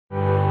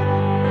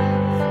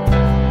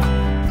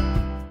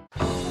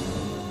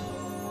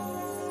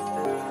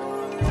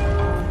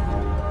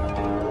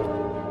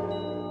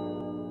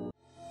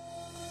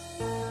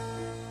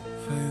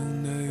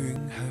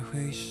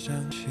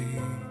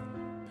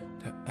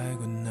爱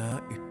过那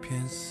一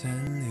片森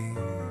林，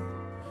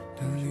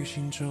但旅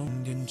行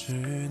终点只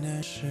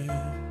能是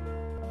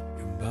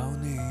拥抱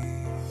你。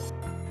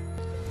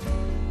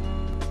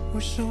我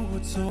生活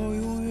走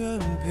永远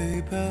陪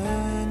伴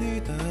你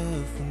的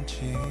风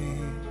景，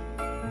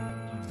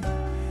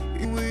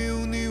因为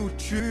有你我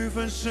去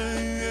翻山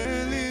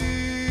越岭。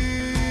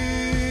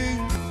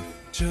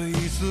这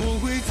一次我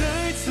会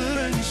再次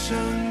奔向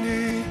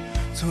你，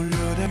从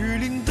热带雨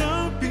林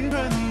到冰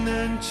川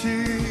南极，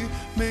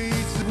每一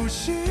次呼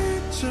吸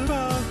蒸发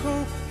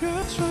后越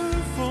春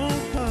风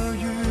化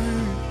雨，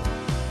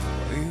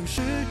环游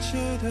世界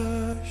的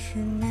寻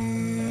觅。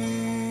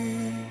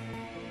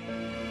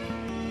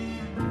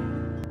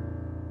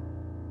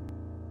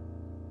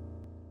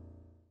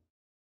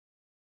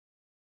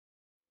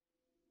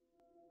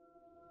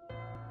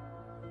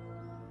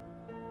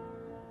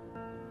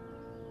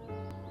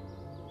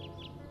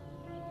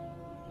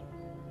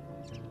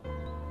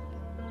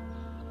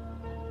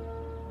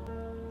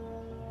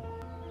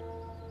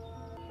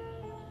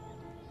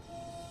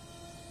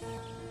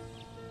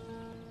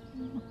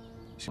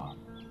行啊，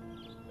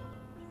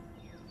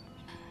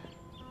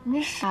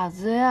你傻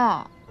子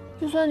呀！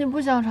就算你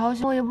不想吵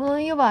醒我，也不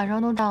能一晚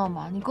上都这样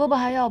吧？你胳膊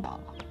还要不要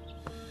了？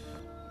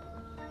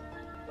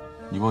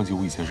你忘记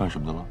我以前是干什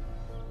么的了？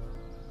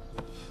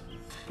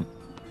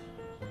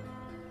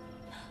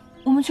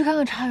我们去看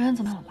看茶园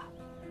怎么样吧？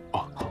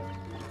哦，好。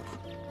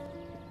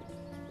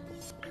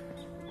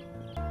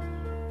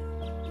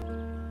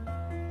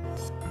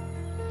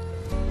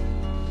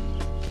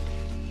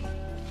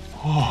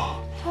哦。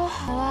都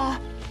好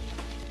了，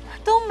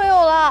都没有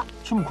了。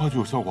这么快就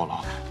有效果了？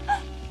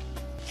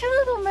真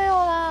的都没有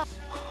了。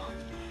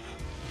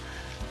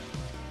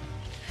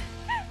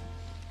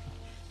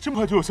这么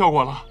快就有效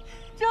果了？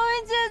终于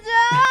解决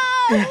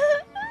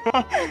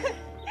了！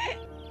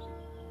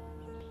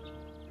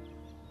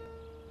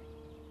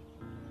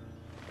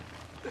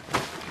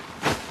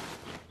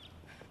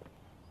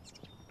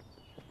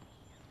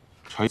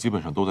茶叶基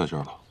本上都在这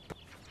儿了，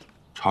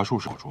茶树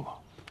是保住了，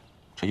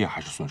茶叶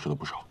还是损失了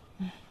不少。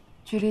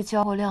距离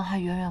交货量还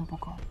远远不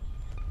够，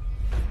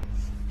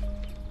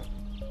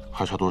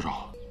还差多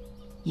少？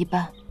一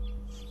半。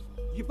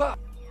一半？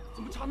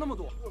怎么差那么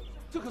多？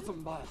这可怎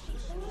么办啊？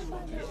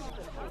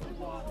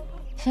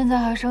现在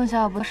还剩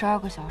下不到12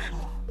个小时了。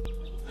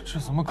这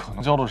怎么可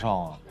能交得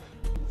上啊？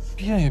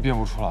变也变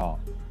不出来啊！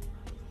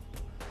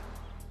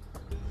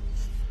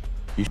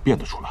一定变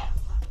得出来。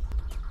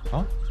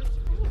啊？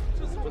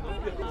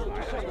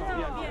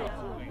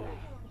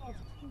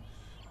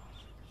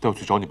带我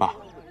去找你爸。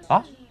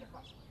啊？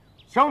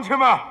乡亲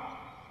们，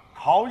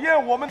考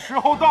验我们时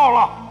候到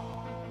了！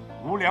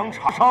无良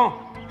茶商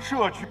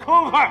摄取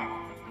坑害，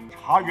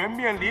茶园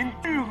面临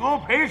巨额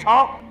赔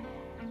偿，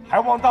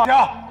还望大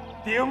家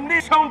鼎力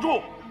相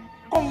助，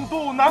共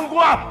度难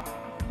关。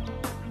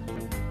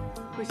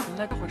不行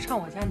了，待会儿上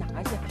我家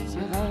拿去。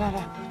行，来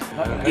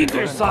，1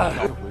对3，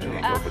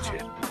对不起。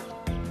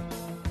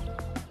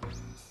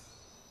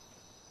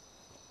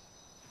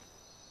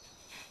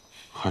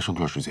还剩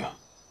多少时间？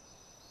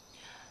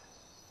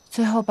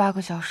最后8个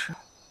小时。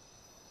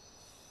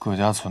各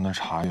家存的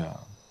茶叶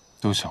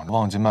都想着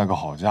旺季卖个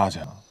好价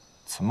钱，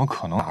怎么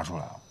可能拿出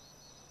来啊？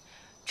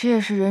这也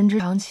是人之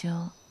常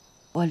情，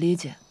我理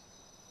解。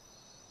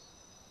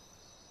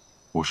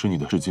我是你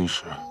的试金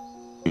石，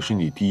也是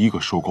你第一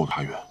个收购的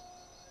茶园。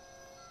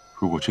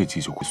如果这季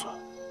就亏损，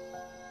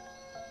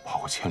怕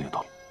我牵连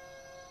到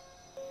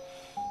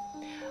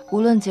你。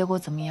无论结果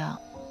怎么样，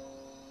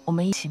我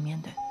们一起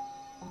面对。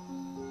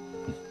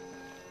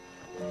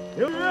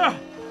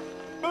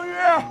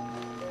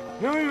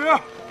明宇，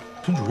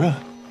陈主任，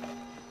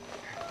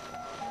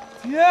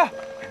姐，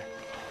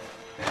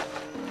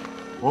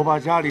我把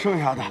家里剩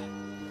下的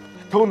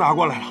都拿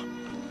过来了，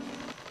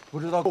不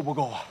知道够不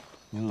够啊？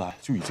您来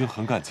就已经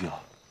很感激了，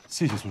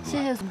谢谢孙主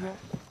任。谢谢孙主任。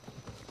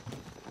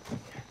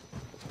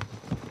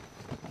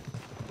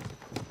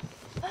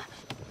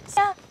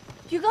呀，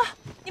宇哥，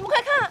你们快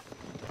看！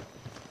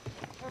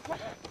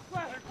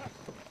快！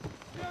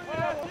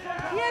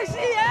叶夕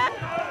颜，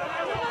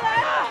你们来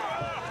啊！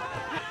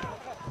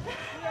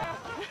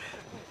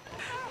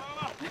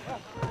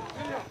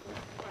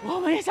我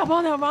们也想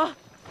帮点忙，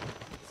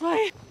所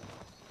以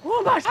我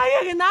们把茶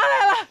叶给拿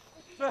来了。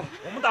对，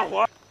我们大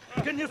伙儿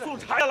给你送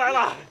茶叶来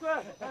了。对，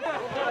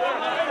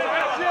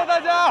谢谢大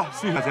家，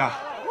谢谢大家。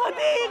我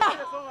第一个。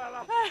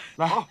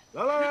来，好，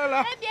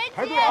来，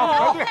排队啊，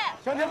排队！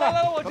乡亲们，咱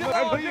们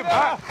排成一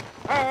排。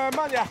哎，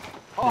慢点，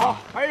好，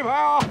排一排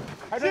啊，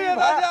排成一排。谢谢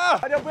大家，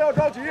大家不要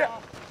着急，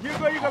一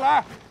个一个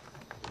来。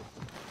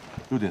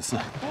6点4，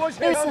多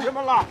谢乡亲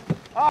们了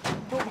啊，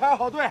都排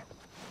好队。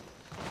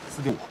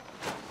4点5。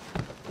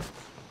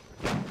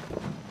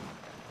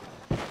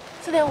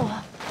4点5，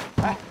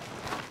来，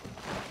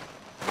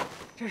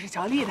这是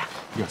小丽的。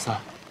1、2、3。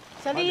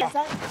小丽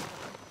3。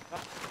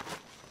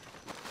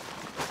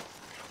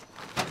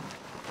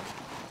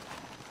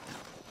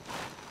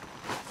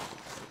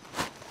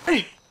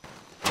哎，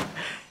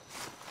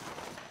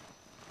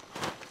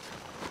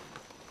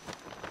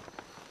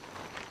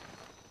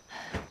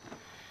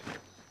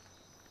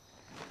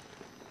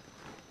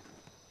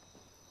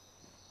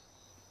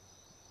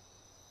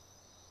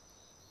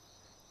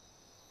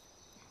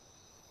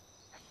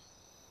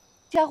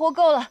家伙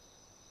够了。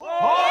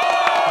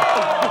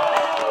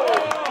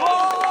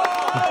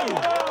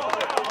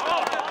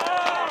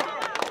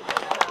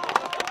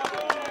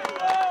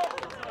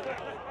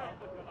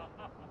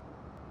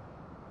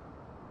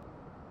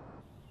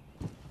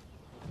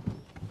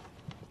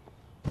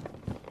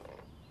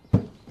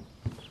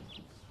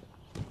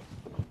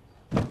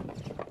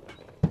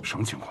什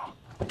么情况？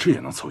这也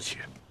能凑齐？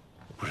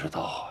不知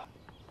道啊。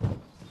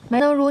没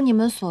能如你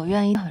们所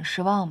愿，一定很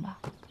失望吧？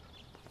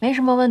没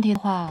什么问题的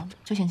话，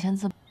就请签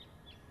字吧。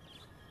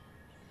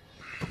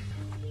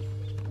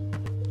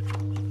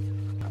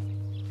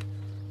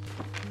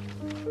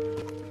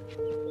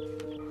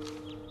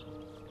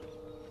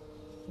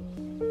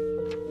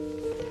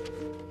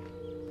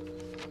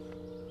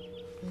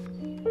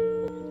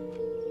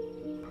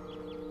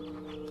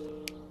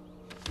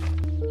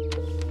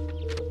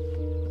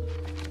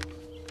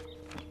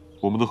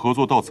我们的合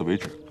作到此为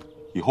止，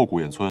以后古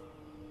堰村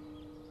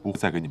不会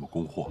再给你们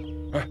供货。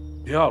哎，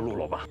别啊，陆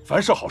老板，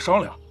凡事好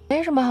商量。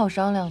没什么好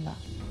商量的，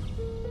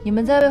你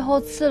们在背后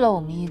刺了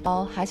我们一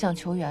刀，还想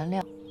求原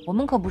谅，我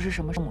们可不是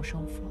什么圣母圣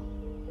父。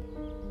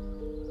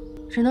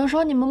只能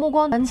说你们目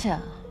光短浅。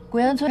古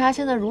堰村茶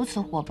现在如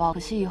此火爆，可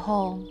惜以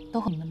后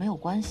都和你们没有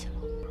关系了。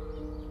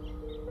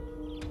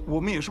我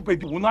们也是被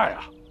逼无奈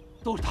啊。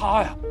都是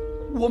他呀，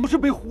我们是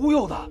被忽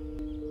悠的。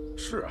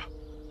是啊。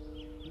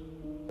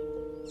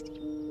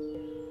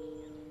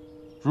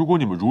如果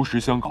你们如实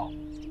相告，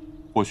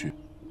或许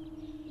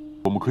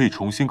我们可以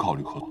重新考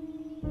虑合作。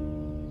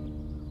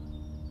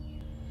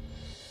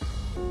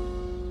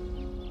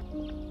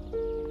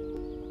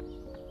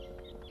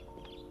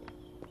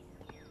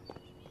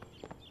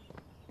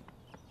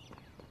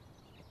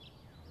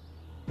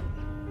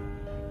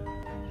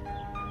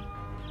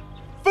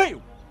废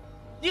物！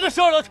一个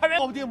小小的茶园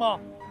搞不定吗？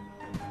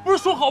不是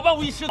说好万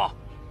无一失的？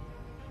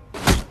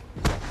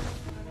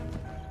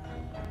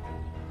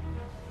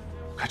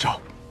开车！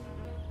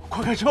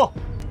快开车！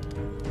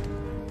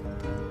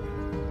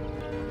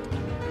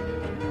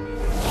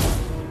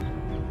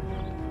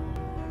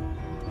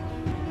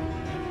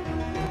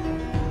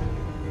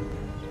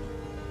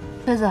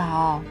崔子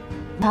豪，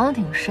你藏得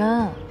挺深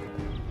啊！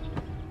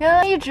原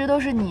来一直都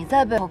是你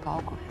在背后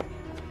搞鬼。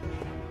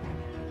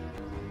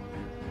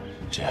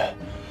姐，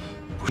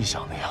不是你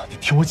想那样，你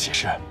听我解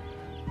释。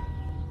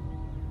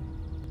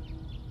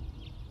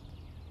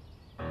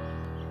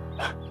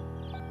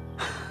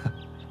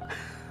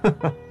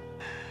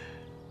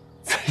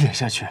再演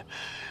下去，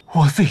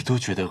我自己都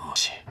觉得恶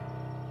心。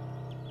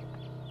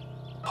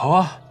好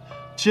啊，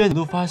既然你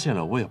都发现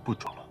了，我也不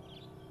装了。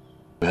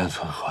古堰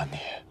村和你，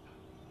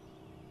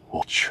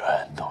我全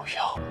都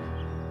要。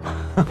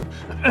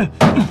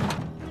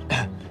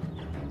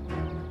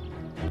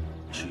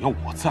只要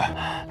我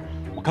在，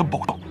我敢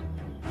保证，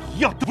一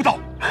样得不到。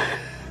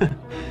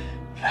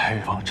来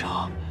日方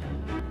长，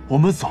我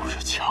们走着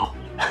瞧。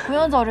不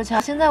用走着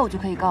瞧，现在我就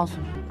可以告诉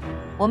你，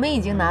我们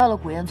已经拿到了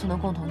古堰村的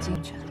共同经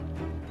营权，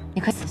你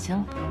可以死心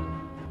了。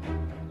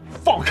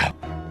放开！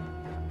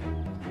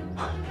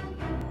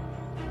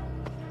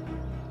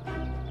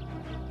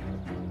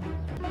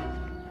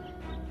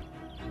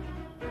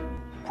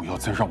不要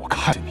再让我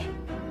看见你。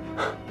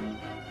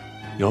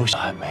游戏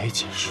还没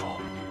结束，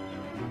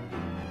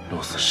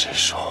鹿死谁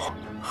手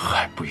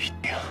还不一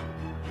定。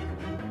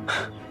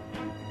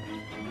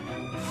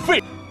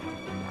废！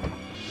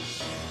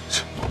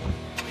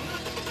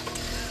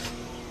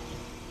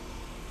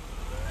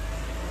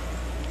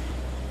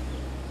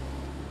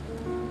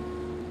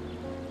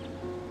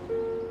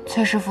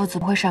崔氏父子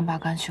不会善罢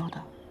甘休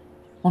的，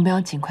我们要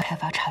尽快开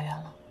发茶园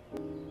了。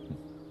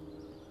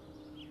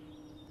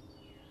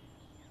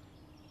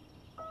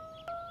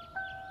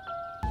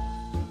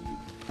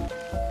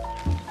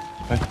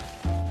哎，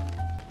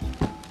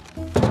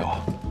加油！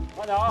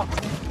慢点啊！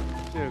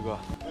谢谢哥。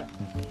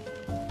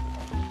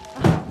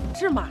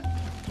是吗？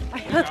哎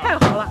呀，太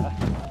好了！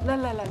来，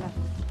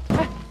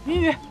哎，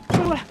云雨，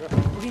过来，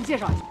我给你介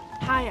绍一下，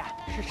他呀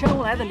是山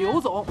东来的刘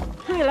总，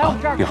特意来我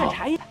们这儿看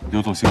茶叶。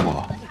刘总辛苦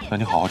了，那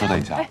你好好招待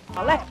一下。哎，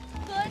好嘞。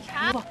喝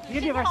茶，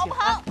别这边请，好不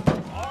好？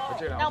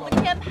那我们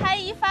今天拍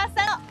一发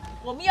三了，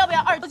我们要不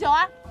要299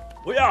啊？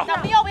不要。那我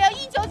们要不要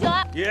199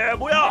啊？也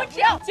不要。我们只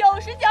要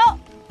99。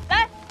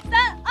来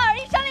，3、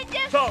2、1，上链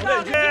接。上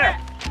链接。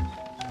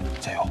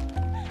加油！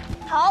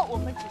好，我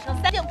们只剩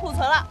3件库存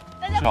了，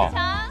大家快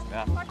抢！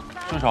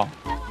顺手。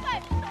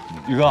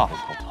宇哥，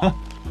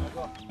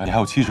你还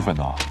有70份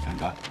呢，你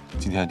看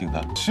今天的订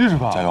单70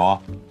份，加油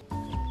啊！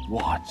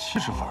哇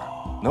，70份，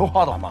能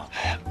花到吗？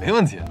哎呀，没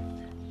问题。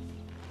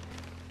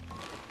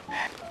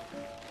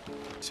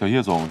小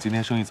叶总今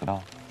天生意怎么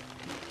样？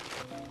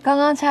刚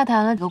刚洽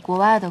谈了几个国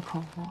外的客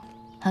户，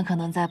很可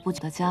能在不久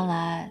的将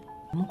来，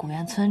我们古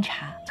堰村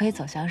茶可以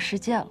走向世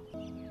界了。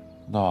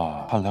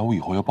那看来我以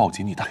后要抱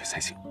紧你大腿才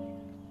行。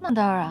那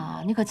当然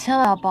啊，你可千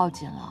万要抱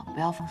紧了，不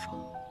要放手。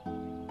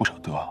不舍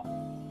得，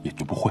也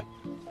就不会。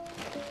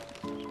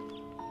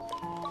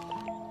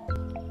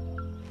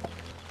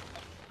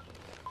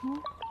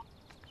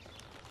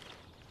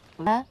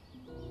来，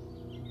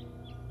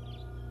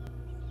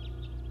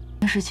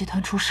叶氏集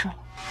团出事了。